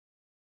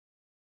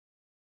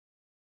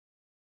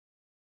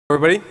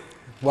Everybody,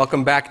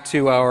 welcome back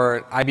to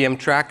our IBM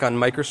track on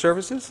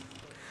microservices.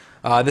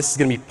 This is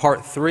going to be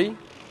part 3,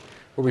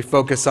 where we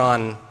focus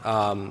on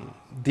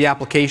the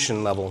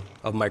application level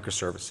of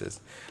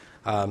microservices.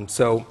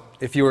 So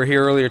if you were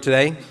here earlier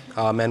today,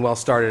 Manuel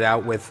started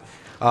out with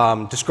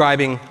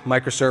describing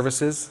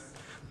microservices,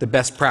 the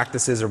best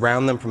practices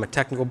around them from a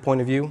technical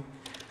point of view,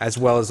 as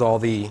well as all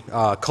the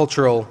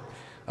cultural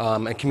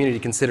and community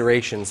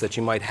considerations that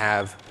you might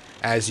have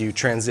as you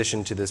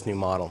transition to this new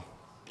model.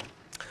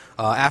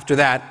 After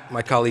that,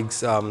 my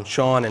colleagues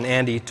Sean and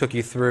Andy took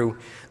you through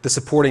the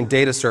supporting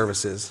data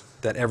services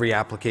that every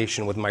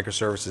application with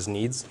microservices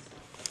needs.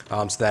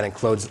 So that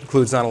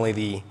includes not only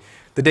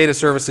the data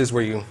services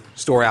where you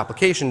store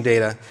application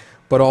data,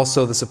 but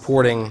also the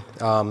supporting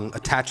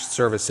attached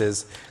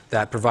services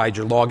that provide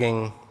your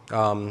logging,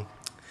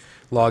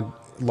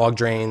 log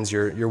drains,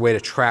 your way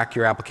to track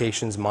your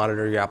applications,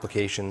 monitor your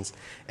applications,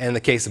 and in the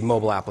case of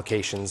mobile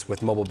applications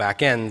with mobile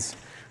backends,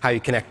 how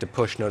you connect to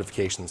push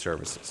notification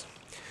services.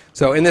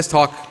 So in this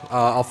talk,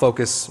 I'll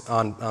focus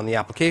on the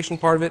application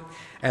part of it,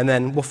 and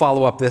then we'll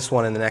follow up this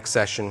one in the next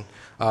session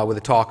with a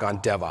talk on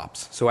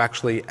DevOps. So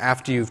actually,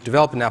 after you've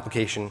developed an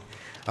application,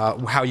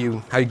 how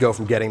you go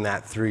from getting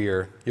that through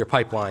your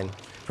pipeline,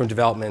 from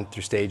development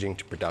through staging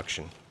to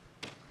production.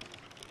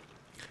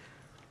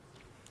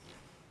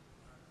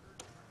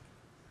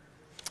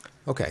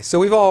 Okay, so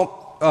we've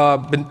all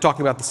been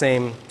talking about the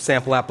same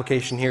sample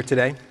application here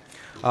today.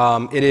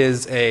 It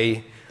is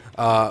a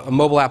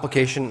mobile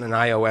application, an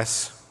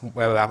iOS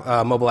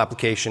mobile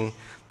application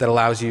that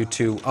allows you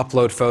to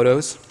upload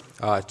photos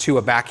to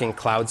a backing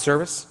cloud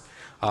service.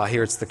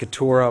 Here it's the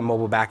Katura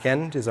mobile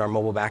backend, is our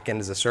mobile backend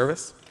as a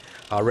service,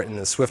 written in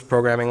the Swift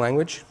programming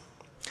language.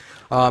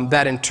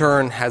 That in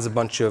turn has a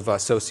bunch of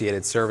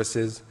associated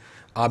services,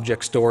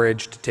 object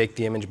storage to take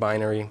the image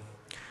binary,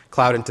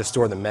 cloud to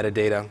store the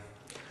metadata,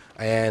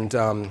 and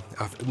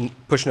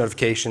push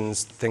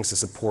notifications, things to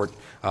support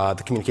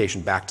the communication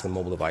back to the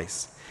mobile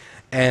device.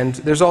 And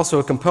there's also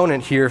a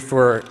component here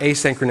for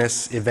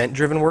asynchronous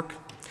event-driven work,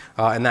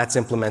 and that's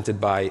implemented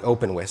by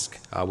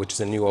OpenWhisk, which is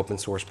a new open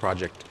source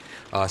project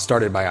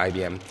started by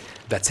IBM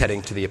that's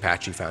heading to the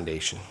Apache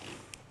Foundation.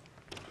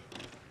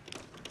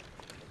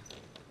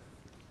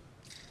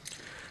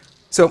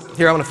 So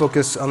here I'm going to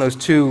focus on those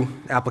two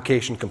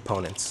application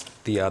components,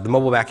 the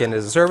mobile backend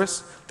as a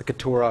service, the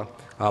Katura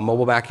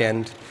mobile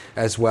backend,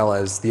 as well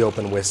as the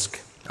OpenWhisk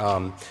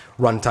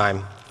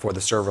runtime for the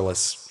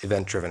serverless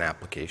event-driven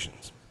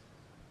applications.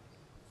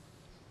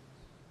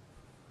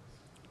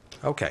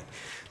 Okay,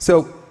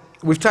 so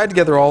we've tied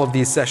together all of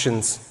these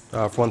sessions,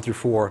 1 through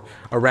 4,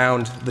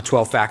 around the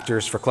 12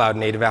 factors for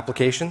cloud-native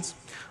applications.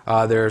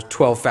 There are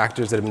 12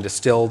 factors that have been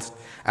distilled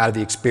out of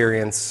the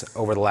experience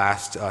over the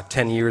last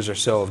 10 years or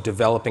so of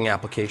developing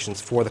applications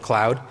for the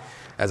cloud,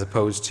 as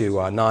opposed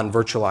to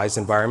non-virtualized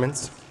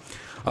environments.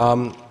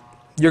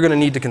 You're going to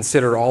need to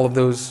consider all of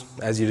those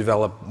as you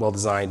develop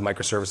well-designed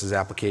microservices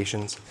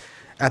applications.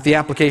 At the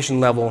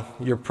application level,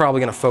 you're probably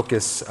going to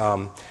focus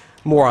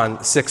more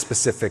on 6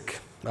 specific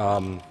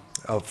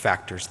of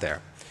factors there.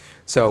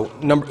 So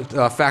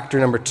factor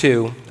number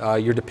 2,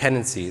 your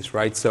dependencies,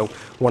 right? So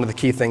one of the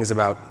key things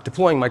about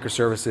deploying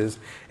microservices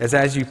is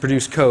as you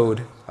produce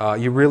code,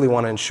 you really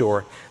want to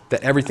ensure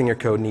that everything your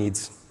code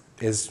needs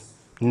is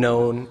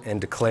known and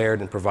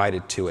declared and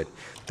provided to it.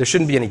 There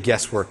shouldn't be any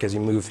guesswork as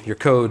you move your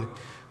code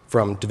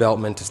from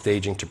development to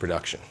staging to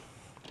production.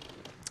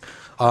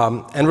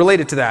 And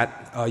related to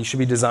that, you should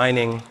be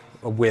designing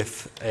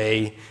with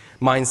a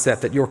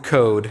mindset that your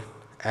code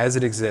as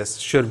it exists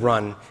should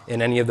run in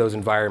any of those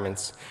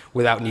environments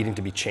without needing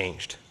to be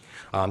changed.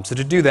 So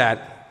to do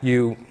that,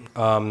 you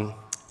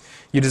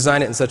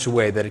design it in such a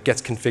way that it gets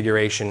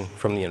configuration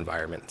from the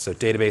environment. So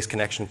database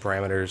connection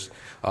parameters,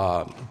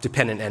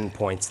 dependent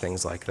endpoints,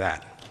 things like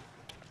that.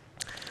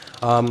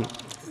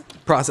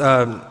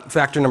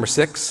 Factor number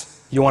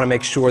 6, you want to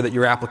make sure that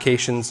your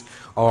applications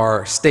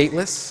are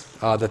stateless,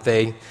 that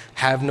they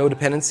have no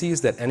dependencies,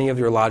 that any of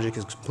your logic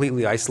is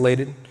completely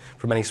isolated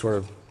from any sort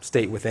of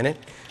state within it.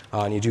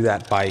 And you do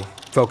that by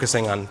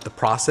focusing on the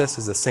process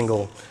as a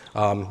single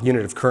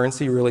unit of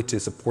currency, really,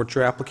 to support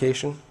your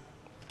application.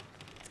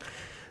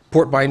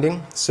 Port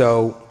binding.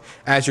 So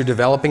as you're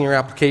developing your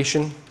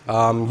application,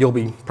 you'll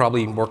be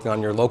probably working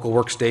on your local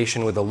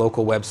workstation with a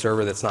local web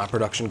server that's not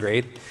production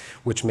grade,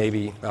 which may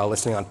be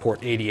listening on port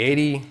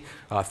 8080,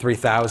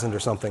 3000, or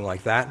something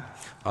like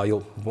that.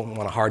 You'll want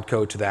to hard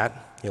code to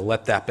that. You'll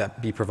let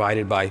that be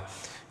provided by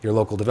your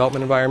local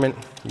development environment,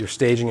 your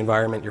staging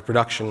environment, your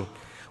production.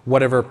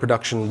 Whatever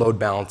production load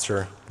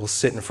balancer will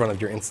sit in front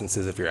of your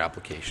instances of your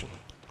application.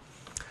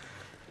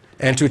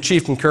 And to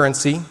achieve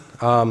concurrency,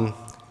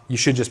 you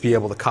should just be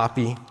able to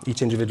copy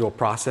each individual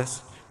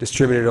process,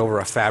 distribute it over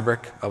a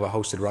fabric of a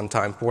hosted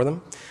runtime for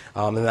them,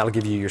 and that'll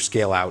give you your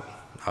scale-out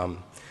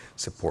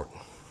support.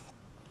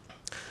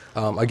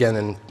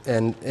 Again,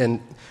 and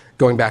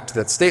going back to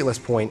that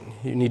stateless point,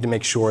 you need to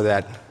make sure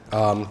that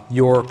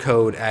your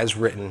code as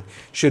written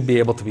should be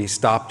able to be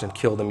stopped and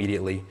killed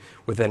immediately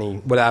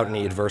without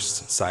any adverse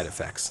side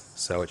effects.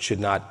 So it should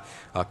not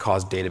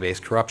cause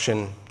database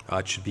corruption.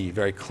 It should be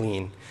very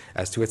clean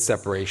as to its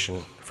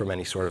separation from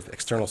any sort of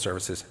external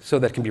services so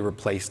that it can be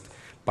replaced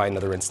by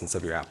another instance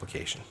of your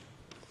application.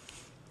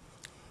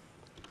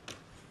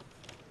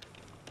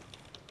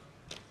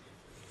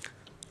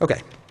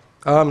 Okay.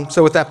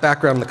 So with that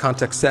background, the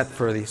context set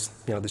for these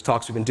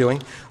talks we've been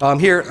doing,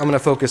 here I'm going to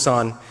focus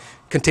on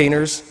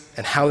containers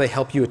and how they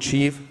help you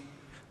achieve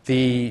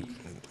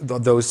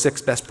those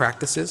 6 best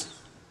practices.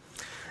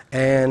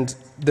 And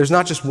there's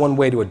not just one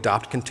way to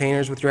adopt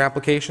containers with your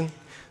application.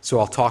 So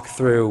I'll talk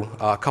through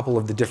a couple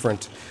of the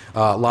different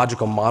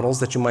logical models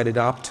that you might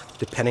adopt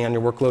depending on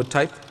your workload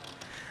type,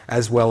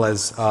 as well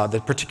as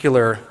the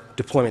particular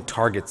deployment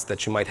targets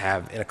that you might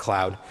have in a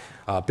cloud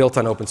built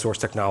on open source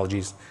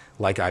technologies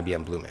like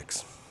IBM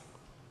Bluemix.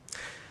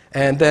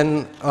 And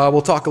then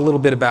we'll talk a little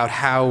bit about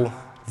how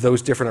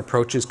those different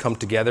approaches come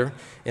together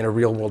in a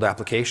real-world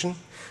application.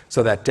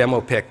 So that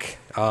demo pick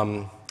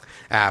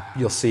app,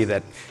 you'll see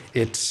that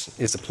it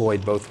is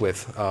deployed both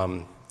with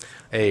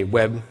a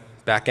web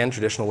backend,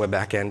 traditional web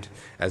backend,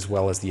 as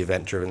well as the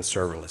event-driven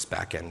serverless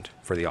backend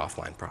for the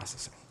offline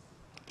processing.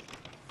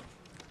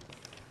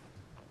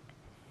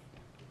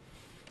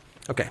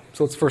 Okay,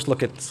 so let's first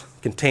look at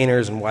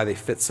containers and why they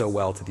fit so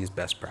well to these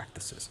best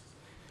practices.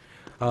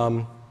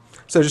 So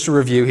just a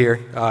review here.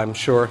 I'm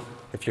sure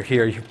if you're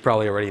here, you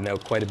probably already know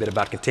quite a bit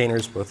about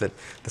containers, both at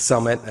the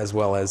summit as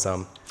well as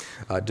a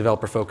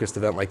developer-focused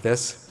event like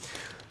this.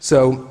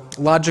 So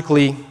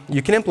logically,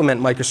 you can implement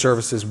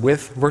microservices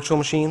with virtual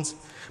machines,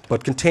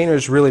 but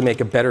containers really make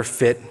a better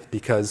fit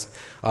because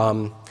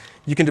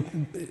you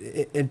can,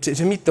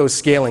 to meet those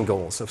scaling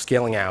goals of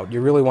scaling out, you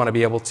really want to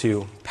be able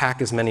to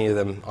pack as many of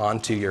them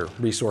onto your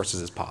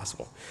resources as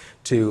possible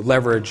to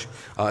leverage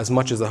as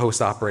much as the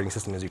host operating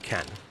system as you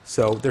can.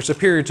 So they're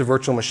superior to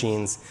virtual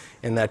machines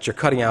in that you're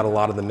cutting out a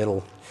lot of the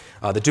middle,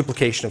 the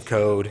duplication of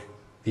code,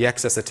 the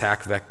excess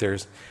attack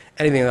vectors,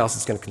 anything else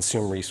that's going to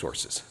consume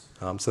resources.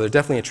 So they're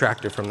definitely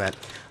attractive from that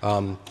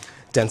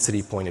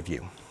density point of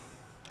view.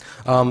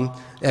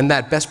 And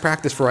that best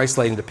practice for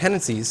isolating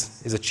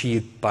dependencies is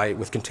achieved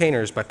with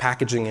containers by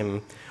packaging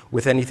them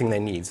with anything they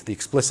need. So the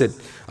explicit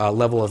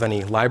level of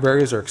any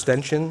libraries or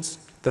extensions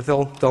that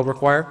they'll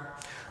require,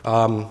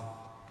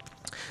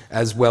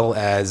 as well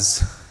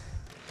as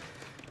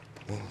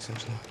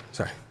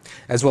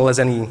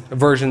any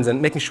versions,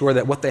 and making sure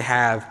that what they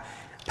have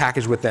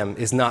packaged with them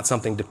is not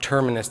something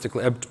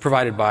deterministically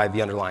provided by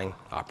the underlying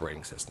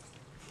operating system.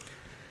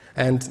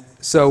 And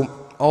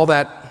so all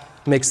that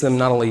makes them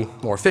not only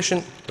more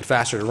efficient, but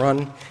faster to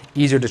run,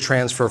 easier to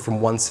transfer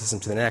from one system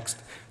to the next,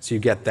 so you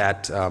get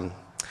that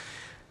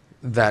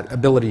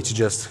ability to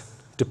just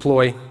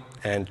deploy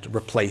and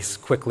replace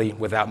quickly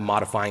without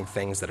modifying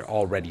things that are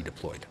already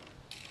deployed.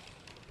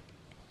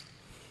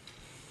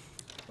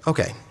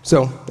 Okay,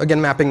 so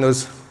again, mapping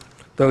those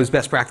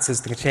best practices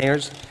to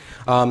containers.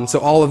 So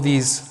all of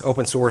these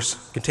open source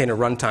container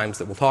runtimes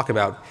that we'll talk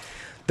about,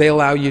 they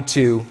allow you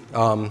to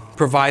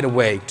provide a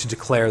way to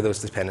declare those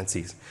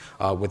dependencies.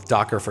 With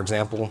Docker, for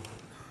example,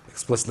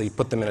 explicitly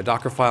put them in a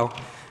Docker file,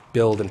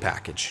 build and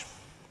package.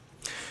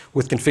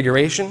 With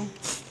configuration,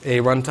 a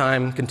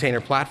runtime container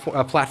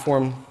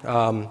platform,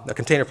 a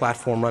container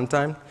platform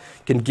runtime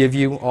can give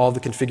you all the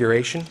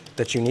configuration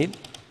that you need.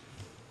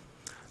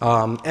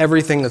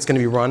 Everything that's going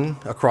to be run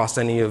across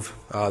any of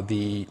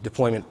the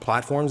deployment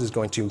platforms is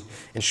going to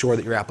ensure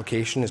that your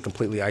application is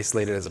completely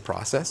isolated as a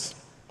process.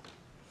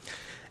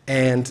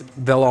 And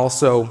they'll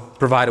also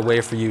provide a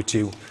way for you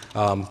to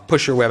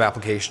push your web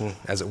application,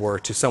 as it were,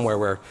 to somewhere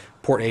where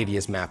port 80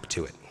 is mapped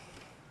to it.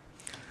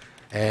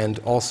 And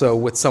also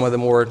with some of the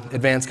more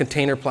advanced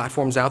container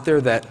platforms out there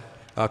that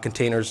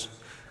containers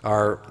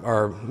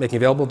are making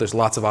available, there's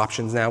lots of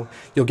options now.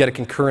 You'll get a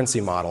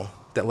concurrency model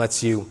that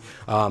lets you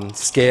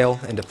scale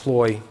and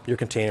deploy your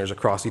containers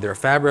across either a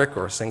fabric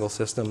or a single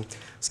system,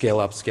 scale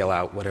up, scale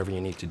out, whatever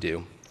you need to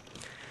do.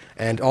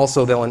 And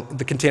also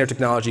the container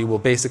technology will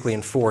basically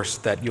enforce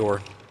that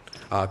your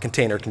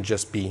container can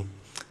just be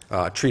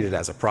treated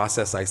as a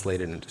process,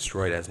 isolated and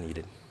destroyed as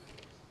needed.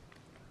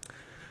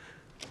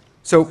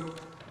 So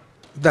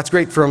that's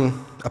great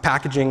from a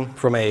packaging,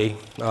 from a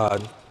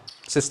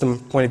system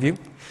point of view.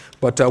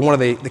 But one of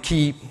the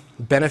key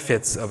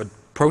benefits of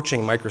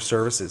approaching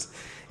microservices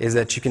is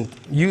that you can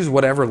use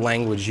whatever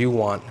language you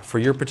want for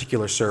your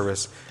particular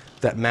service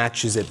that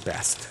matches it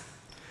best.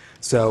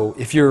 So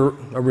if you're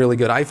a really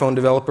good iPhone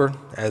developer,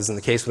 as in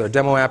the case with our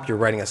demo app, you're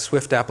writing a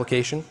Swift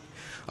application,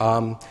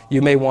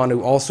 you may want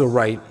to also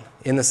write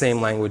in the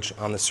same language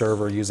on the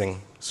server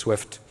using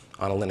Swift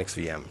on a Linux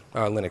VM,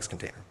 or a Linux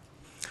container.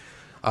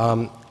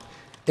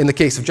 In the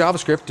case of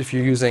JavaScript, if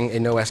you're using a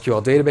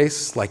NoSQL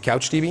database like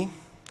CouchDB,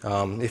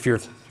 if you're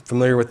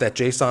familiar with that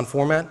JSON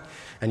format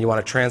and you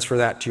want to transfer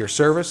that to your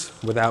service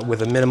with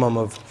a minimum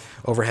of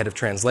overhead of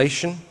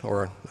translation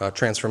or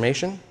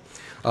transformation,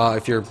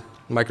 if your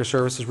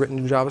microservice is written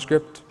in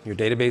JavaScript, your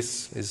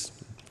database is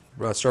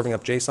serving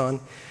up JSON,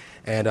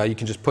 and you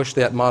can just push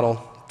that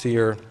model to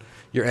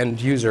your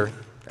end user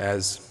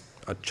as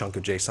a chunk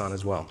of JSON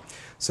as well.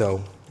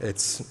 So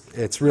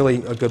it's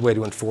really a good way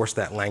to enforce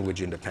that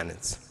language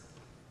independence.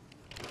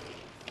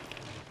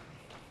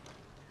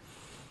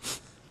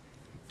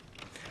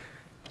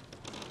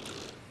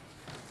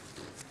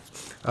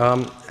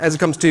 As it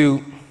comes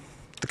to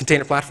the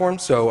container platform,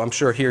 so I'm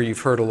sure here you've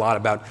heard a lot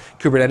about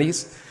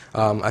Kubernetes.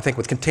 I think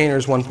with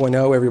Containers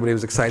 1.0, everybody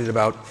was excited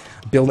about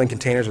building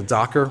containers with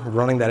Docker,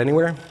 running that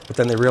anywhere, but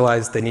then they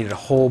realized they needed a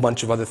whole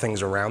bunch of other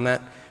things around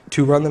that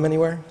to run them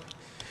anywhere.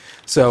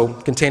 So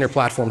container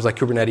platforms like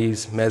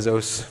Kubernetes,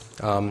 Mesos,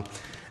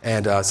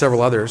 and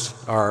several others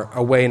are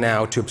a way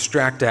now to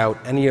abstract out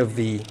any of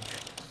the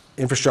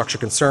infrastructure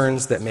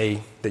concerns that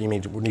you may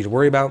need to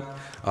worry about.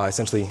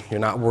 Essentially, you're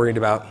not worried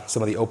about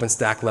some of the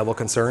OpenStack level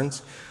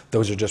concerns.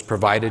 Those are just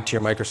provided to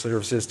your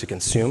microservices to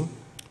consume.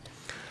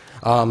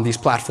 These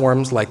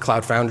platforms like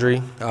Cloud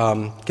Foundry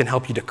can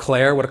help you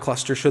declare what a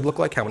cluster should look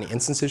like, how many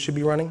instances should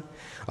be running,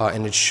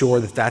 and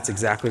ensure that that's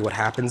exactly what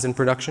happens in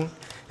production.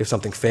 If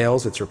something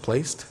fails, it's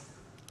replaced.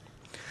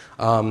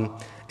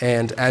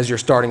 And as you're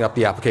starting up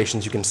the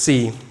applications, you can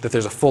see that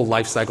there's a full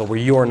life cycle where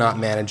you're not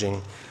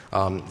managing.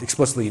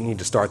 Explicitly, you need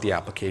to start the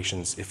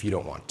applications if you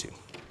don't want to.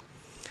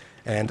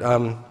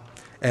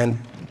 And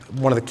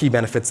one of the key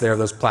benefits there of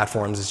those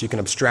platforms is you can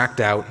abstract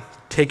out,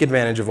 take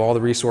advantage of all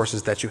the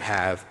resources that you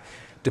have,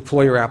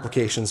 deploy your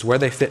applications where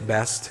they fit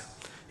best.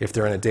 If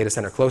they're in a data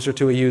center closer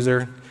to a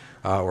user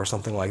or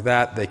something like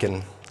that, it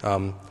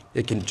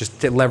can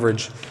just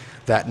leverage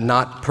that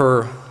not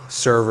per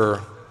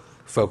server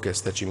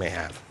focus that you may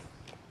have.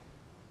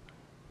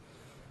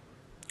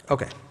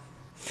 Okay,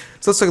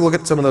 so let's take a look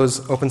at some of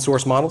those open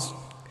source models.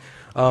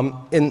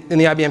 In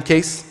the IBM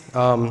case,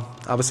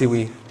 obviously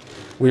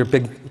we are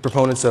big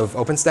proponents of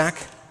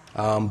OpenStack,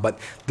 but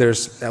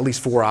there's at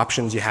least 4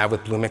 options you have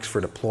with Bluemix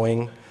for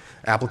deploying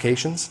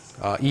applications,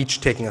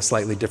 each taking a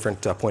slightly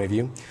different point of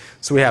view.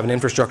 So we have an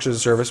infrastructure as a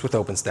service with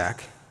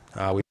OpenStack.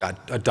 We've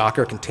got a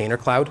Docker container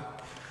cloud,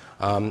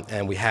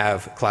 and we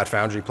have Cloud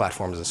Foundry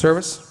platform as a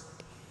service,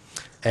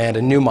 and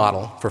a new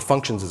model for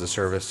functions as a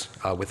service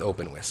with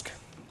OpenWhisk.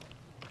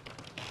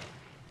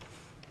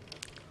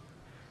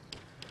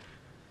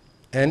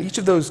 And each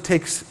of those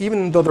takes,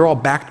 even though they're all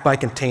backed by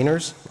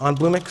containers on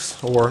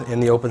Bluemix or in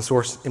the open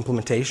source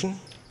implementation,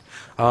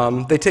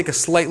 they take a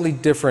slightly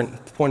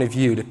different point of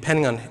view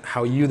depending on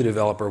how you, the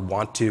developer,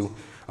 want to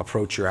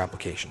approach your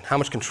application. How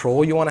much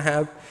control you want to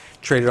have,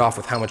 trade it off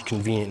with how much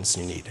convenience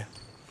you need.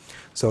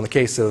 So in the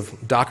case of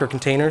Docker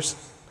containers,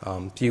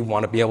 you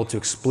want to be able to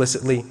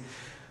explicitly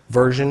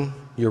version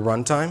your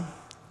runtime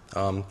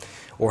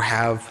or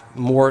have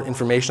more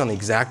information on the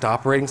exact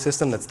operating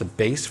system that's the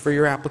base for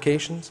your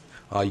applications.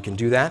 You can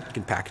do that.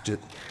 You can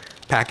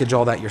package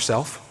all that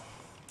yourself.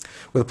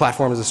 With a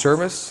platform as a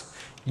service,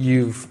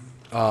 you've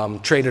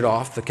traded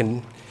off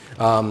the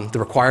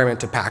requirement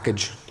to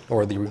package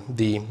or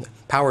the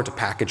power to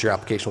package your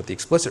application with the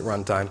explicit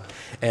runtime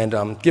and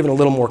given a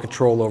little more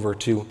control over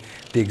to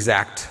the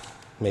exact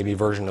maybe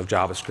version of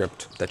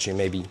JavaScript that you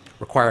may be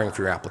requiring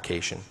for your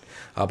application.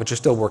 But you're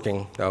still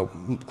working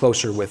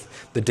closer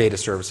with the data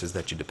services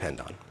that you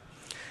depend on.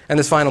 And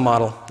this final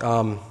model,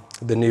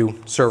 the new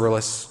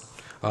serverless,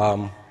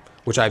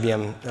 which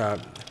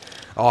IBM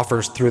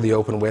offers through the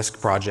OpenWhisk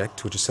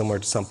project, which is similar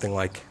to something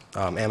like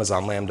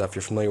Amazon Lambda, if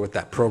you're familiar with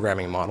that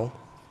programming model,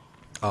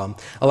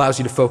 allows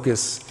you to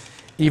focus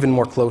even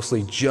more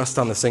closely just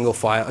on the single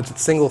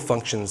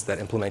functions that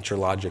implement your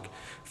logic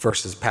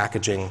versus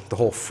packaging the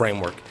whole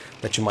framework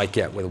that you might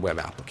get with a web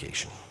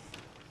application.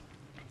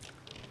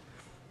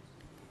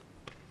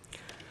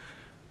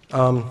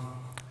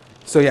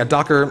 So yeah,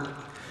 Docker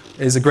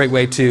is a great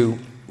way to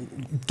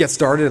get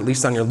started, at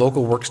least on your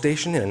local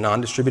workstation in a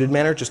non-distributed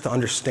manner, just to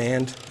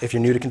understand, if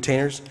you're new to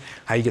containers,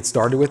 how you get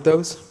started with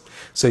those.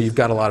 So you've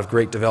got a lot of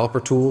great developer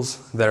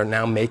tools that are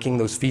now making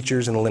those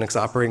features in the Linux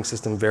operating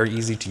system very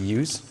easy to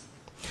use.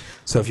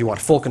 So if you want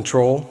full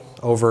control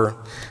over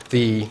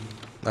the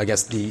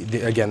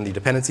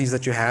dependencies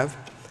that you have,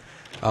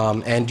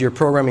 and your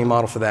programming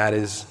model for that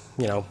is,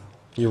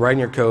 you're writing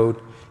your code,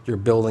 you're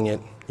building it,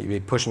 you're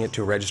pushing it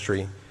to a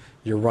registry,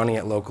 you're running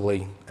it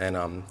locally,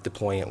 and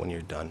deploying it when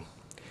you're done.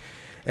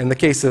 In the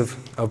case of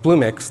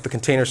Bluemix, the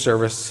container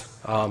service,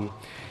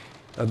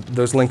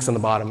 those links on the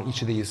bottom,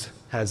 each of these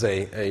has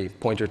a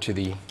pointer to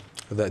the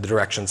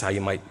directions how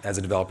you might, as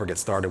a developer, get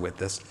started with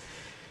this.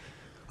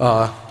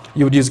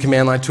 You would use a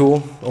command line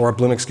tool or a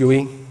Bluemix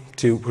GUI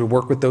to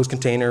work with those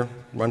container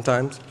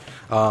runtimes.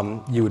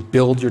 You would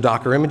build your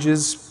Docker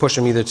images, push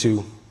them either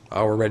to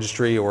our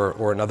registry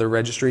or another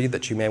registry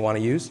that you may want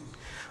to use.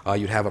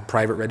 You'd have a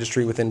private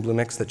registry within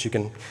Bluemix that you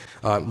can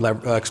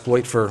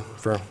exploit for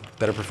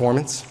better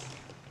performance,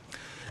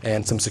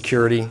 and some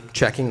security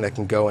checking that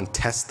can go and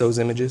test those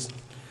images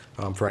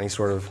for any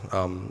sort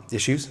of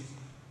issues.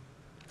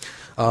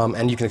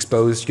 And you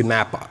can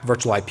map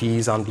virtual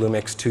IPs on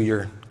Bluemix to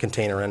your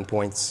container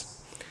endpoints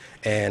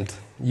and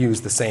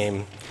use the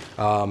same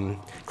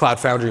Cloud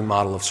Foundry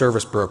model of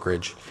service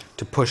brokerage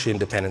to push in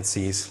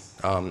dependencies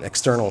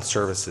external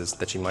services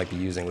that you might be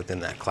using within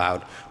that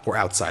cloud or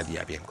outside the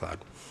IBM cloud.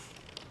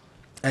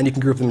 And you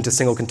can group them into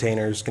single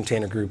containers,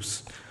 container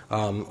groups,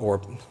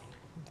 or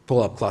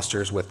pull up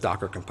clusters with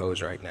Docker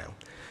Compose right now.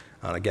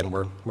 Again,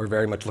 we're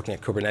very much looking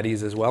at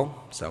Kubernetes as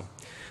well, so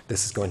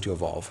this is going to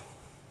evolve.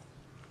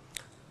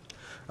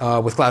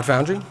 With Cloud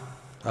Foundry,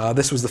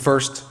 this was the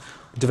first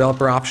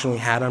developer option we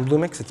had on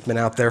Bluemix. It's been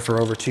out there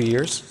for over 2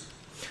 years.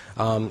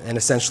 And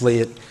essentially,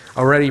 it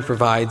already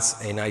provides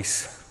a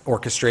nice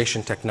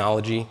orchestration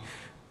technology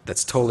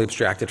that's totally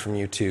abstracted from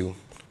you to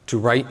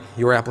write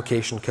your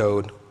application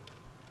code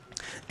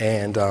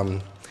and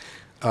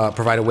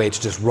provide a way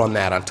to just run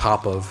that on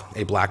top of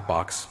a black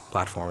box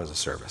platform as a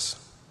service.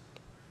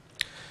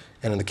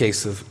 And in the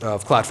case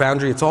of Cloud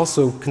Foundry, it's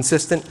also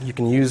consistent. You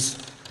can use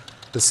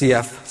the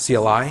CF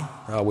CLI,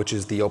 which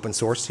is the open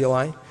source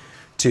CLI,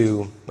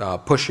 to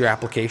push your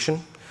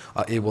application.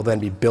 It will then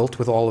be built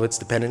with all of its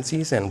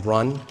dependencies and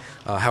run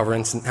how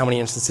many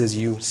instances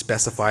you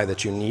specify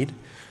that you need.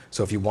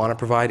 So if you want to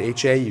provide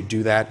HA, you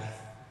do that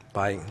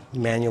by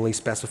manually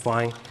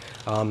specifying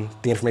the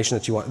information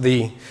that you want,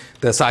 the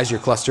size of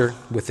your cluster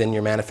within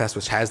your manifest,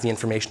 which has the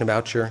information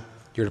about your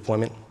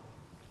deployment.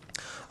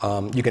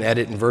 You can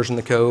edit and version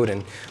the code,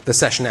 and the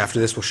session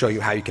after this will show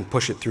you how you can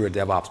push it through a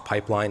DevOps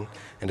pipeline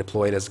and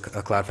deploy it as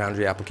a Cloud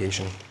Foundry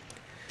application.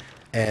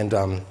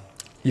 And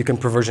you can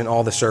provision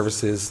all the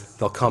services.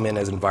 They'll come in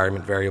as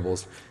environment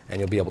variables, and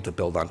you'll be able to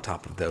build on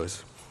top of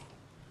those.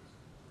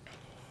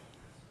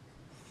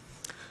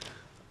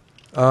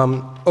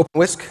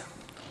 OpenWhisk.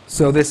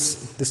 So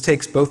this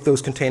takes both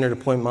those container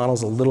deployment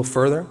models a little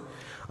further.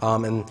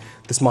 And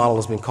this model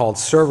has been called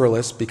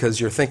serverless because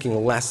you're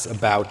thinking less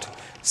about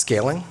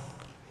scaling.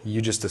 You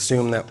just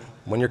assume that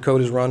when your code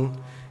is run,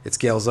 it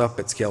scales up,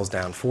 it scales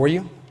down for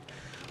you.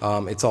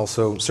 It's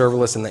also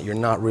serverless in that you're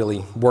not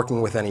really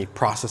working with any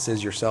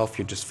processes yourself.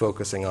 You're just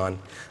focusing on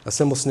a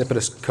simple snippet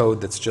of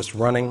code that's just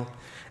running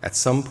at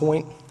some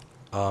point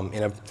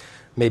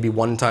maybe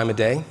one time a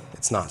day.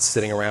 It's not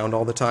sitting around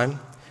all the time.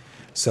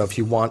 So if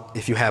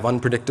you have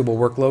unpredictable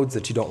workloads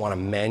that you don't want to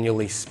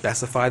manually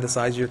specify the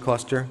size of your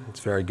cluster,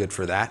 it's very good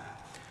for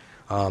that.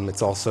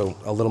 It's also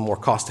a little more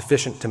cost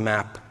efficient to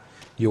map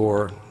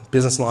your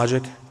business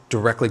logic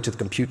directly to the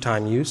compute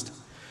time used.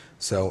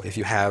 So if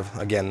you have,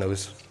 again,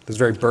 those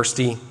very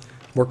bursty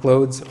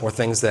workloads or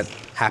things that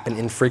happen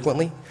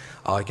infrequently,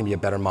 it can be a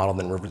better model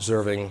than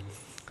reserving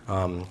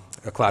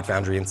a Cloud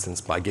Foundry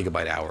instance by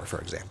gigabyte hour, for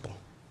example.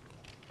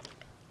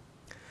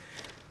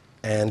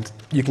 And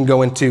you can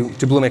go into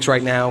Bluemix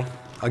right now,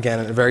 again,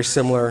 a very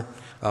similar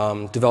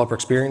developer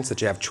experience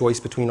that you have choice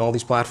between all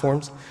these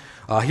platforms.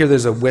 Here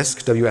there's a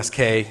Whisk,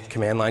 WSK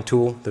command line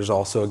tool. There's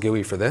also a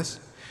GUI for this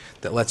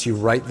that lets you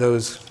write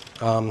those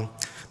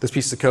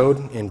pieces of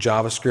code in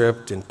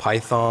JavaScript, in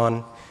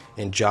Python,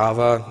 in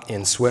Java,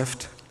 in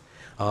Swift,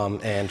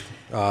 and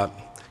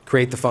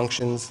create the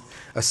functions,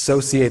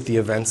 associate the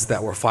events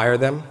that will fire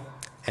them,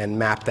 and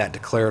map that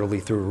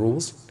declaratively through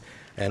rules.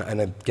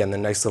 And again, the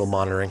nice little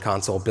monitoring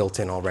console built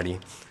in already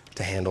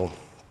to handle,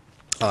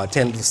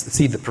 to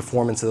see the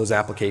performance of those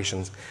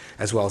applications,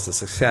 as well as the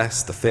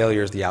success, the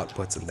failures, the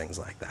outputs, and things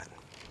like that.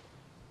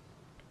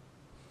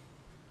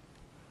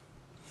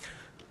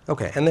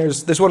 Okay, and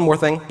there's one more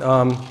thing.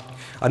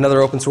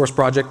 Another open source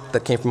project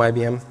that came from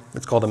IBM.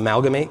 It's called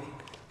Amalgamate.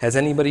 Has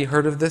anybody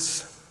heard of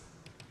this?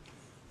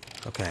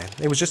 Okay,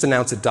 it was just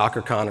announced at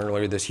DockerCon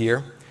earlier this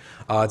year.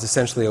 It's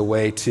essentially a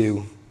way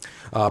to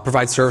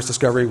provide service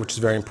discovery, which is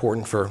very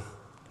important for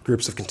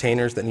groups of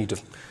containers that need to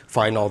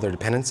find all their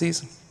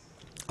dependencies.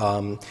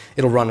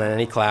 It'll run on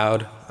any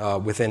cloud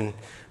within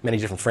many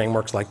different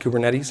frameworks like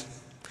Kubernetes.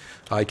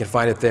 You can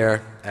find it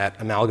there at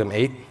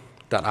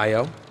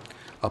amalgamate.io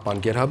up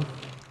on GitHub.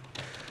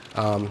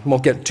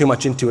 Won't get too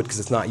much into it because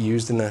it's not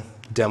used in the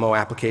demo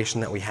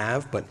application that we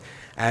have, but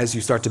as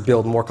you start to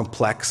build more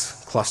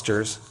complex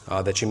clusters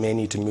that you may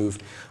need to move,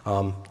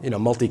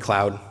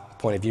 multi-cloud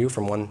point of view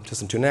from one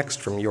system to the next,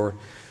 from your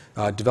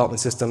development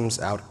systems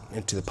out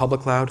into the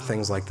public cloud,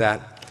 things like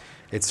that,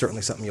 it's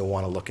certainly something you'll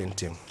want to look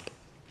into.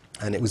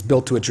 And it was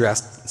built to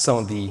address some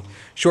of the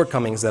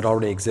shortcomings that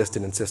already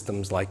existed in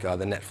systems like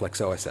the Netflix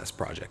OSS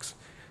projects.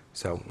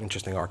 So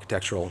interesting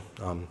architectural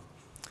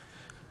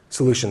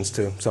solutions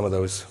to some of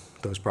those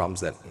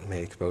problems that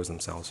may expose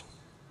themselves.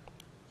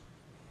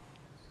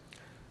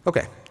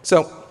 Okay,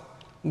 so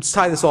let's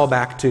tie this all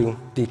back to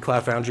the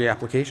Cloud Foundry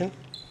application.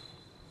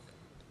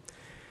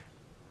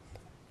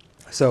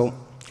 So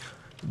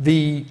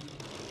the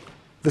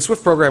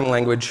Swift programming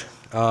language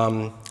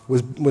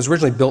was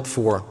originally built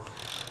for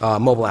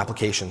mobile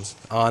applications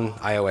on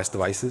iOS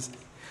devices.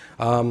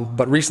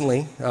 But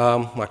recently,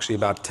 actually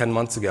about 10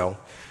 months ago,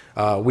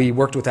 we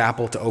worked with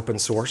Apple to open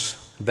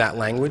source that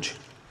language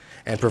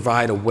and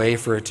provide a way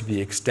for it to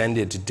be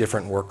extended to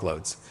different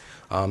workloads.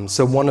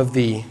 So one of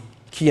the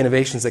key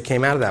innovations that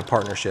came out of that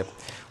partnership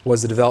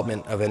was the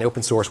development of an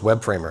open source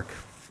web framework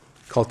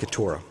called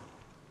Katora.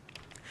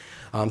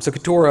 So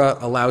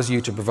Katora allows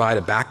you to provide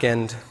a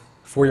backend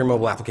for your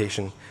mobile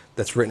application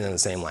that's written in the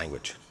same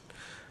language.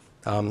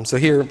 So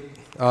here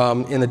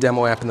in the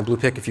demo app in the blue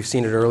pick, if you've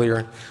seen it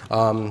earlier,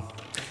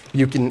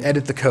 you can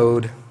edit the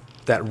code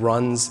that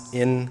runs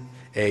in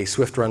a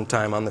Swift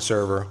runtime on the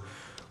server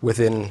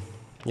within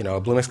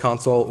a Bluemix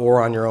console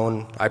or on your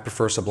own. I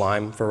prefer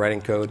Sublime for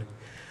writing code.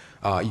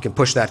 You can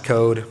push that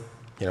code,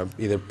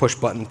 either push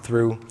button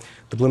through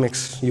the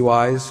Bluemix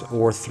UIs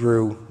or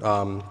through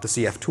the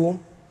CF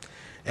tool,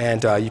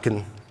 and you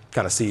can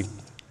kind of see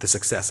the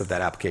success of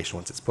that application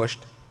once it's pushed.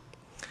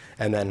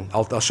 And then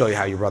I'll show you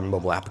how you run the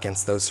mobile app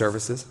against those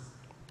services.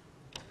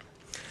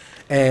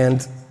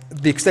 And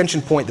the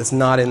extension point that's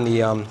not in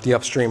the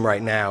upstream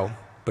right now,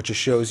 but just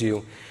shows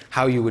you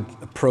how you would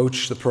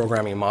approach the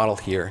programming model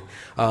here.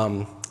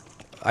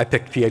 I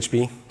picked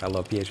PHP. I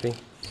love PHP.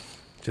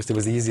 It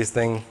was the easiest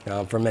thing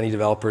for many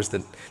developers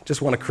that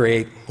just want to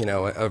create,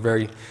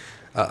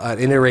 an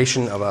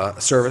iteration of a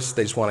service.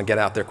 They just want to get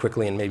out there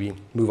quickly and maybe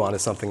move on to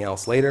something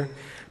else later.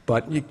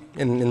 But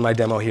in my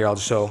demo here, I'll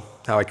just show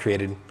how I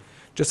created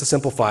just a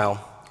simple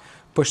file,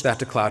 push that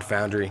to Cloud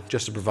Foundry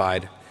just to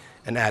provide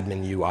an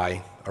admin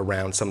UI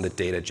around some of the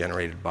data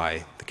generated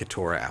by the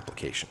Kitora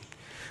application.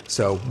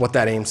 So what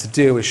that aims to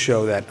do is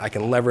show that I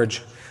can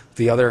leverage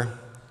the other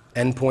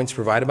endpoints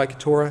provided by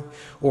Kitora,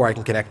 or I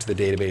can connect to the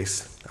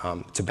database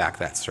to back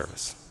that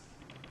service.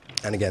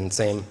 And again,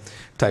 same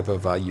type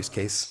of use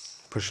case,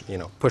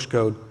 push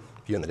code,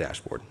 view in the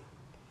dashboard.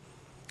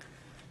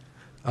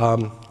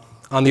 On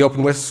the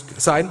OpenWhisk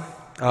side,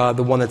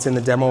 the one that's in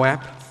the demo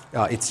app,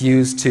 it's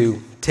used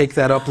to take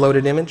that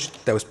uploaded image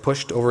that was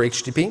pushed over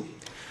HTTP.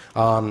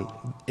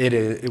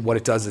 What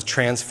it does is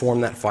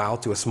transform that file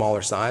to a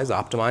smaller size,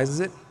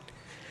 optimizes it,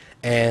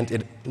 and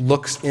it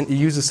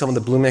uses some of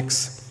the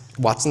Bluemix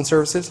Watson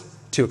services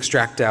to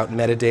extract out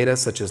metadata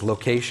such as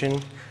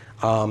location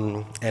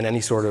and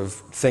any sort of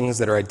things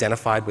that are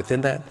identified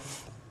within that,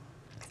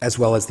 as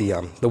well as the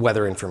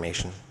weather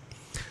information.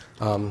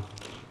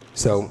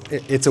 So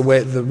it's a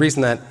way. The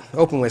reason that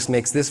OpenWhisk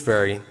makes this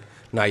very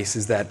nice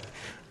is that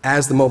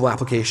as the mobile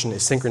application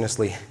is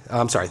synchronously,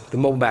 the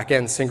mobile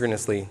backend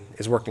synchronously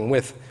is working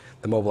with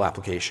the mobile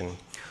application.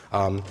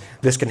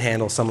 This can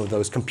handle some of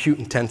those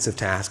compute-intensive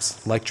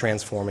tasks like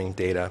transforming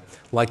data,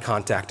 like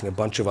contacting a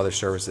bunch of other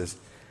services,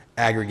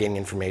 aggregating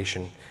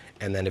information,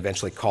 and then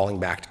eventually calling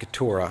back to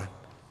Kitora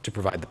to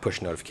provide the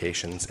push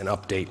notifications and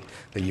update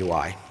the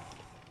UI.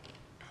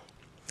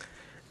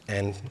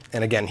 And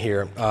again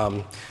here,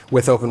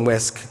 with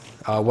OpenWhisk,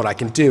 what I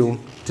can do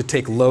to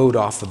take load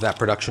off of that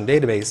production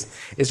database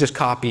is just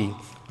copy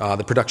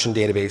the production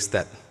database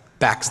that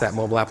backs that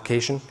mobile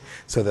application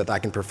so that I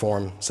can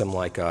perform some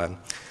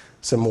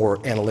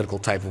more analytical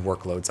type of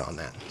workloads on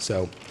that.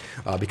 So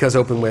because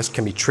OpenWhisk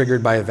can be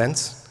triggered by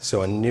events,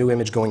 so a new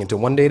image going into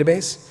one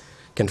database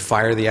can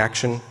fire the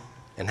action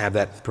and have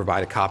that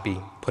provide a copy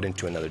put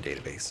into another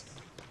database.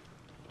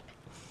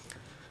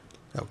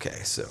 Okay,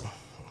 so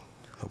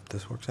hope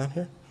this works out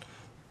here.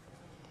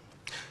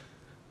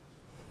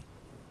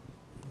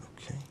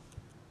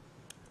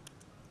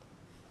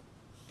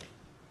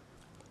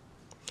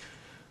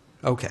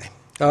 Okay,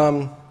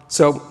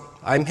 so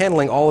I'm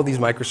handling all of these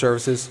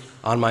microservices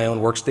on my own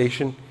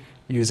workstation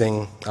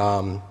using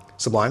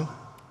Sublime.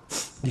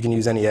 You can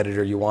use any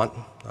editor you want.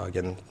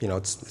 Again,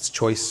 it's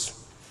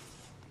choice,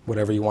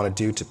 whatever you want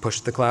to do to push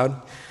to the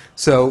cloud.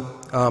 So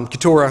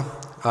Kitora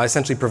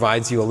essentially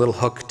provides you a little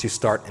hook to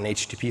start an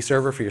HTTP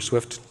server for your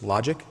Swift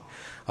logic.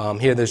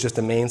 Here there's just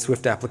a main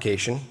Swift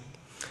application.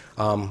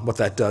 What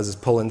that does is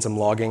pull in some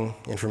logging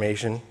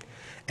information,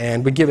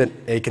 and we give it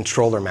a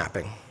controller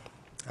mapping.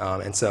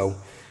 And so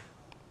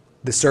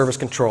the service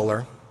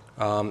controller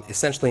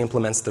essentially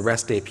implements the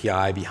REST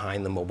API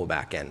behind the mobile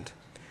backend.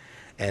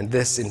 And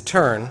this, in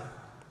turn,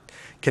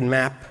 can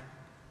map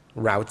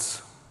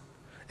routes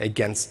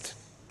against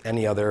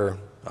any other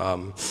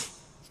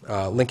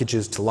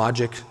linkages to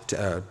logic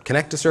to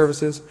connect to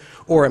services,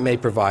 or it may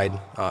provide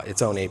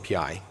its own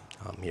API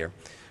here,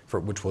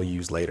 which we'll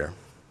use later.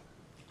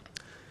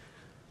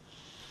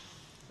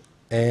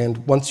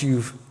 And once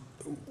you've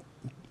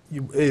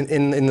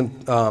in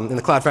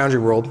the Cloud Foundry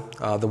world,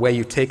 the way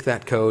you take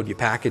that code, you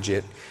package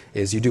it,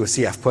 is you do a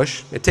CF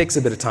push. It takes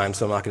a bit of time,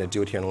 so I'm not going to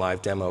do it here in a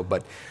live demo,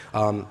 but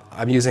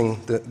I'm using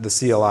the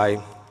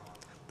CLI,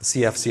 the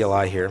CF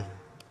CLI here,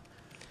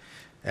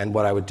 and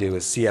what I would do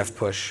is CF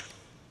push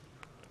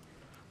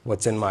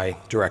what's in my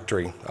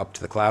directory up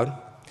to the cloud,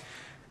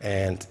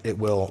 and it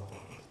will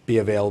be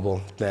available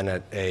then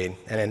at an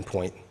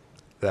endpoint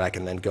that I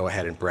can then go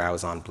ahead and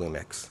browse on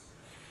Bluemix.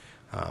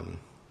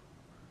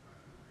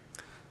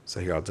 So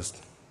here I'll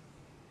just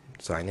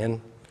sign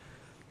in.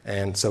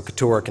 And so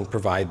Kitora can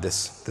provide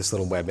this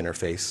little web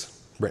interface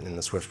written in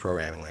the Swift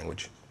programming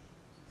language.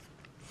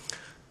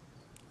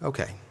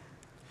 Okay.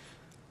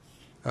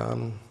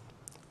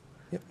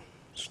 Yep.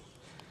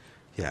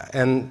 Yeah,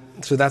 and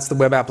so that's the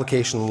web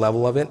application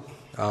level of it.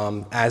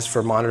 As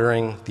for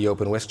monitoring the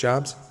OpenWhisk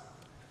jobs,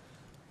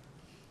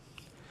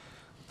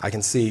 I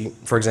can see,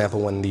 for example,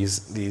 when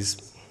these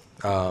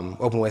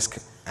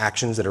OpenWhisk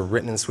actions that are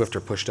written in Swift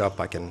are pushed up,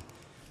 I can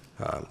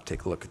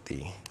take a look at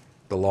the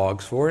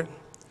logs for it.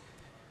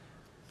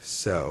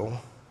 So,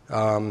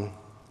 let me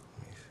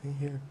see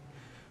here.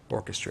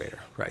 Orchestrator,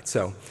 right.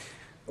 So,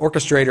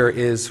 Orchestrator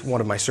is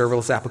one of my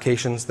serverless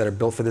applications that are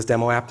built for this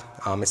demo app.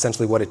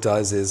 Essentially what it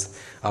does is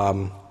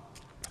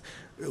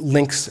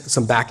links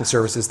some backend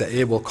services that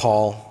it will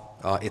call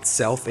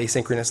itself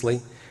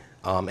asynchronously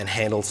and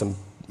handle some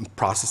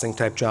processing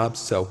type jobs.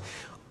 So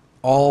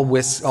all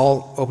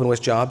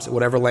OpenWhisk jobs,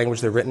 whatever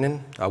language they're written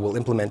in, will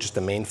implement just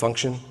the main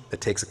function that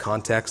takes a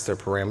context or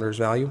parameters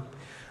value.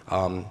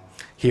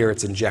 Here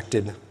it's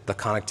injected the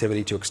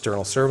connectivity to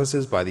external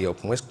services by the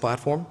OpenWhisk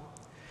platform,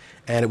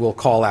 and it will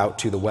call out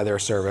to the weather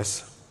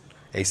service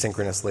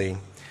asynchronously.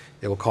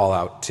 It will call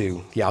out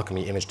to the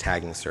Alchemy image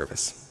tagging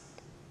service.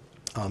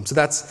 So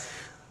that's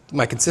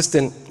my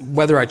consistent,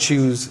 whether I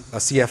choose a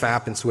CF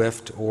app in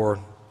Swift or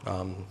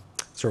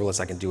serverless,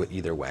 I can do it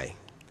either way.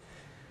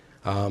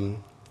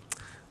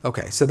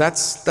 Okay, so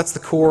that's the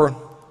core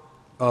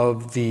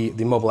of the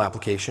mobile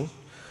application.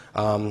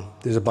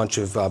 There's a bunch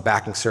of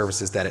backing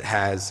services that it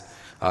has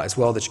as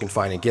well that you can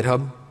find in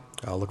GitHub.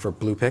 I'll look for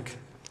Bluepick.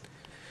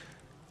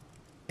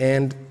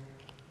 And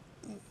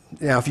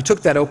now if you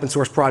took that open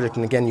source project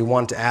and again you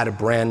want to add a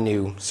brand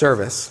new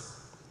service,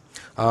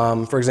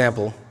 for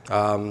example,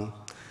 I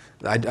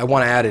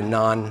want to add a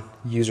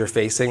non-user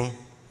facing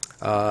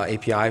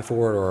API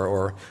for it,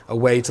 or a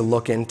way to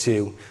look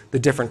into the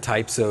different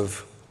types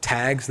of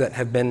tags that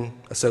have been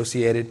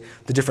associated,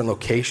 the different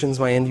locations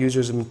my end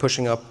users have been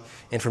pushing up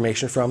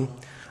information from.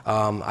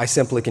 I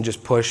simply can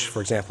just push, for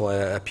example,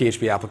 a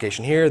PHP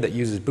application here that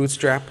uses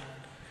Bootstrap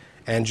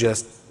and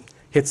just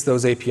hits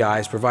those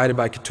APIs provided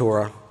by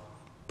Katora,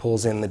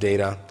 pulls in the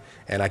data,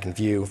 and I can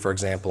view, for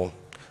example,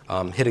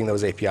 hitting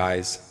those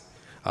APIs,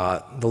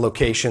 the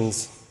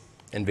locations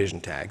and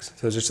vision tags.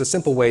 So it's just a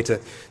simple way to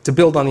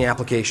build on the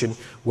application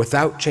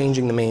without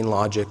changing the main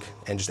logic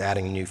and just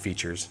adding new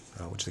features,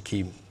 which is the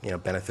key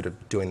benefit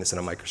of doing this in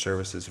a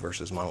microservices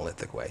versus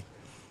monolithic way.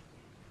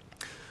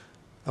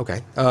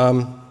 Okay,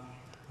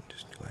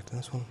 just go back to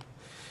this one.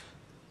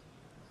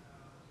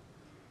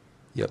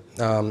 Yep,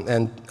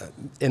 and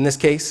in this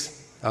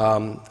case,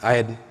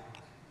 I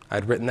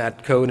had written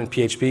that code in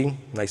PHP,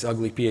 nice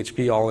ugly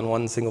PHP, all in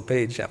one single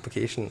page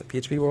application in the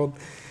PHP world.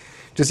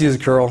 Just use a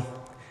curl.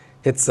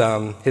 Hits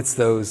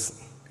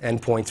those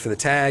endpoints for the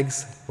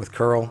tags with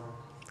curl,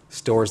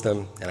 stores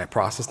them, and I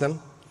process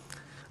them.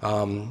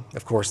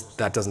 Of course,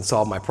 that doesn't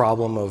solve my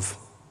problem of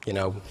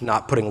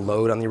not putting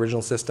load on the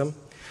original system.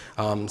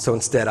 So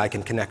instead, I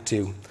can connect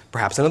to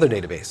perhaps another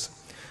database.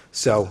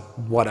 So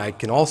what I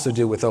can also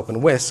do with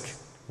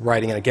OpenWhisk,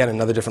 writing in again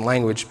another different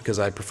language because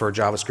I prefer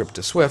JavaScript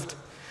to Swift,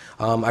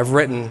 I've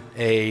written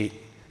a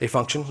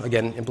function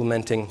again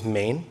implementing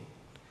main,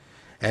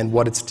 and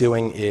what it's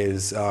doing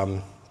is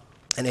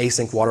an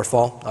async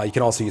waterfall. You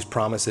can also use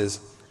promises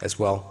as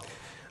well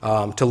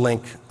to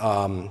link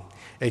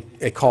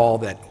a call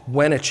that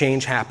when a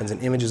change happens,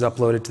 an image is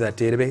uploaded to that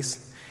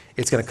database,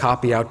 it's going to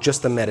copy out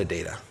just the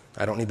metadata.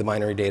 I don't need the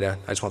binary data.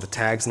 I just want the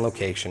tags and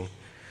location.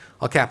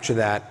 I'll capture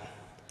that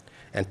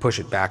and push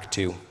it back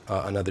to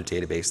another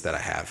database that I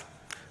have,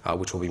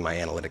 which will be my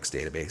analytics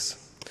database.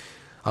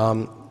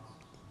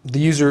 The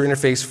user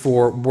interface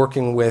for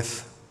working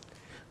with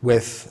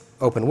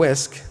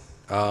OpenWhisk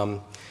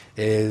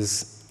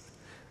is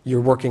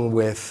you're working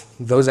with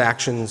those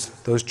actions,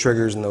 those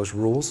triggers, and those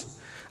rules.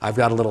 I've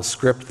got a little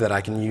script that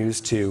I can use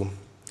to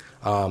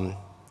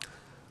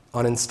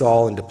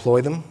uninstall and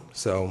deploy them.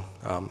 So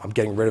I'm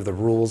getting rid of the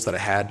rules that I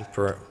had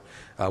for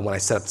when I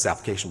set up this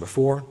application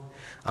before.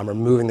 I'm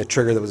removing the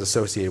trigger that was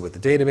associated with the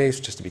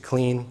database just to be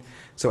clean.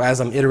 So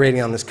as I'm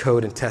iterating on this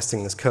code and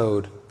testing this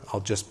code,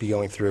 I'll just be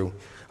going through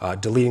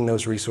deleting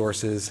those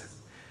resources,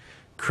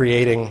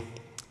 creating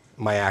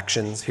my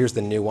actions. Here's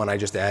the new one I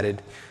just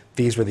added.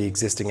 These were the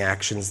existing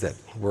actions that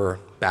were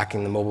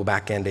backing the mobile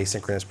backend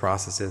asynchronous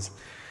processes.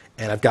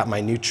 And I've got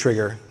my new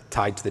trigger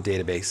tied to the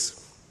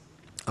database,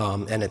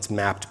 and it's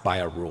mapped by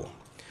a rule.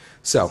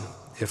 So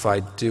if I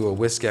do a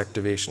whisk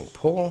activation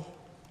pull,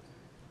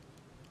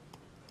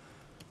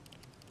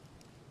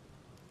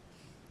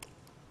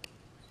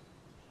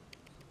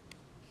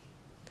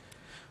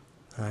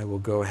 I will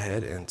go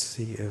ahead and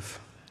see if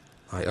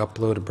I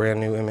upload a brand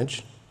new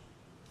image.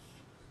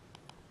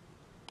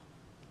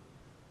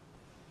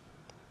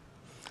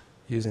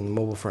 Using the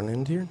mobile front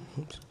end here.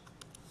 Oops.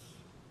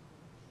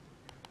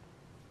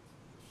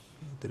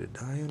 Did it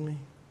die on me?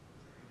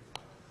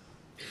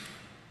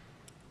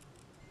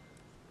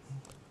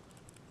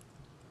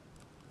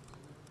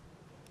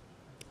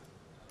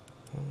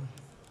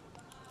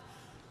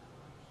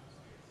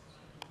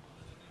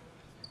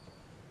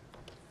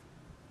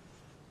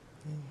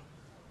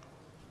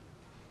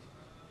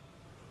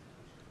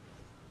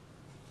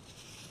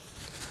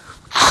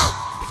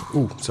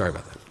 Ooh, sorry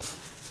about that.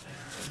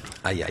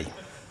 Ay, ay.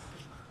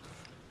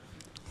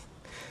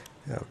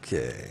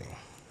 Okay.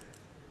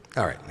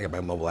 All right, I got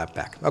my mobile app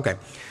back. Okay,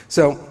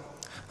 so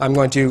I'm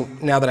going to,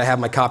 now that I have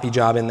my copy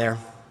job in there,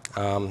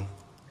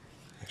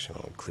 actually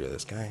I'll clear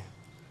this guy.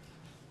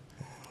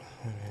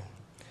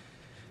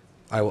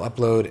 I will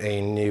upload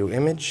a new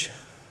image.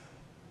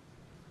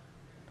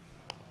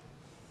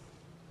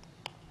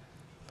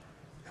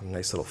 Have a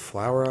nice little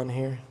flower on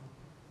here.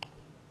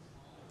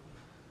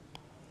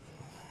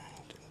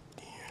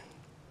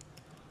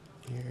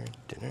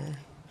 Dinner.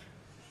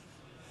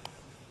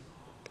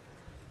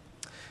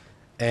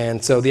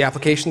 And so the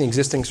application, the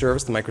existing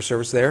service, the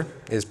microservice there,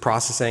 is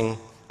processing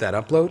that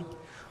upload.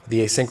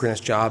 The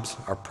asynchronous jobs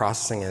are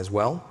processing as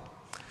well.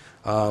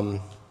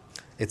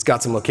 It's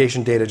got some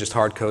location data just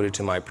hard-coded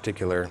to my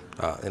particular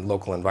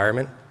local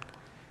environment.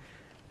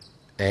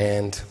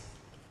 And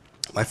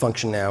my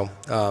function now,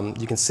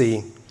 you can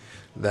see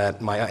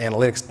that my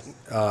analytics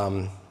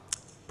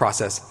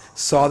process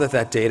saw that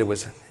that data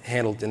was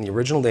handled in the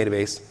original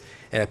database,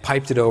 and it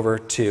piped it over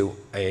to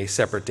a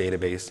separate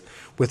database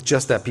with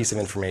just that piece of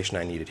information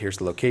I needed. Here's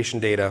the location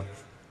data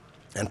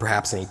and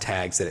perhaps any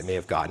tags that it may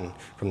have gotten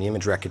from the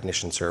image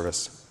recognition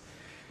service.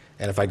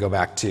 And if I go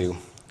back to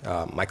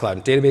my cloud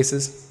and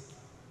databases,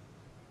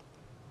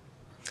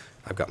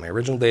 I've got my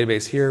original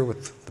database here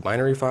with the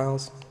binary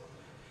files.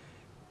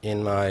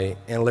 In my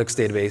analytics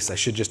database, I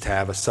should just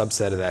have a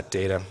subset of that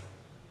data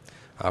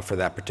for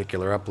that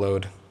particular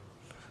upload.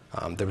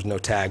 There was no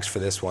tags for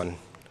this one,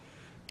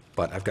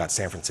 but I've got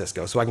San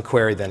Francisco. So I can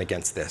query then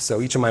against this. So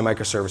each of my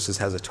microservices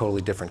has a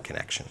totally different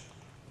connection.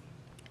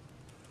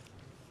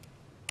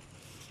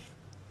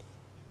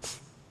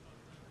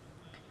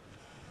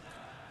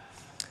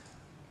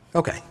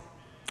 Okay.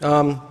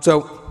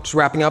 So just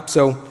wrapping up.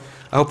 So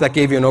I hope that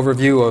gave you an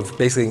overview of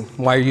basically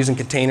why you're using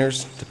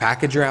containers to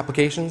package your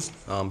applications,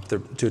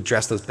 to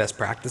address those best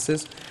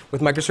practices with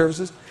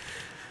microservices,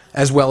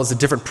 as well as the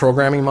different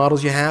programming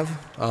models you have.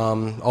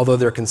 Although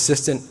they're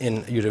consistent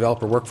in your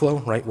developer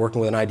workflow, right?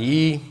 Working with an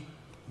IDE,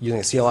 using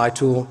a CLI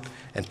tool,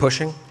 and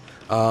pushing.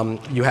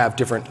 You have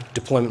different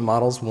deployment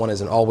models. One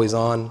is an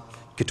always-on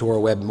Couture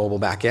web mobile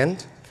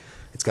backend.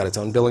 It's got its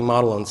own billing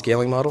model, own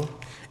scaling model.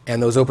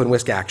 And those open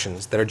WISC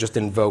actions that are just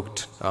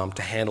invoked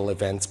to handle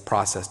events,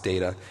 process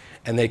data,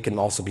 and they can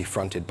also be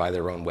fronted by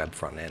their own web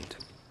front end.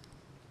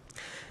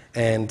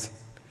 And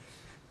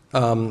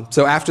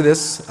so after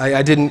this,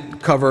 I didn't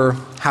cover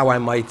how I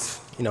might,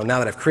 now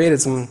that I've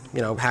created some,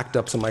 hacked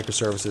up some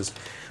microservices,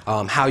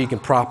 how you can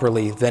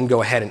properly then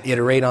go ahead and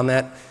iterate on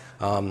that.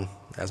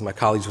 As my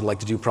colleagues would like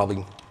to do,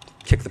 probably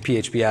kick the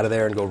PHP out of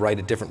there and go write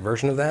a different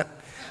version of that.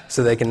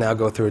 So they can now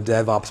go through a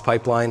DevOps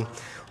pipeline,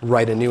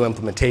 write a new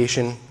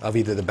implementation of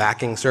either the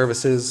backing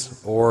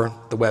services or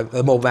the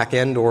mobile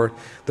backend or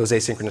those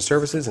asynchronous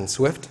services in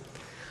Swift,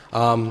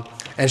 and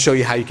show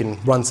you how you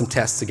can run some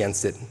tests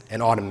against it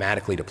and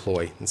automatically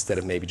deploy instead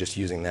of maybe just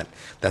using that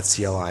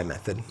CLI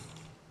method.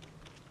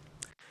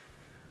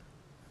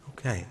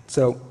 Okay,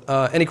 so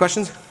any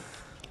questions?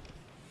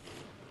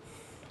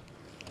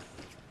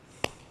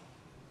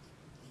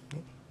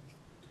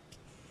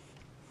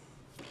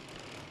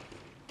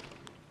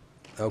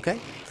 Okay.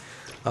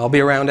 I'll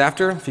be around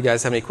after if you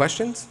guys have any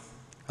questions.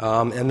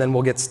 And then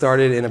we'll get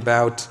started in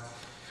about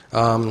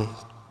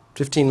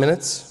 15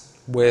 minutes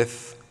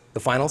with the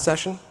final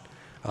session,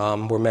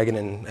 where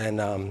Megan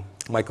and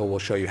Michael will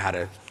show you how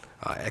to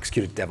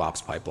execute a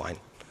DevOps pipeline.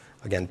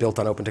 Again, built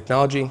on open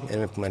technology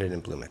and implemented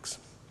in Bluemix.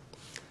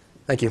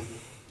 Thank you.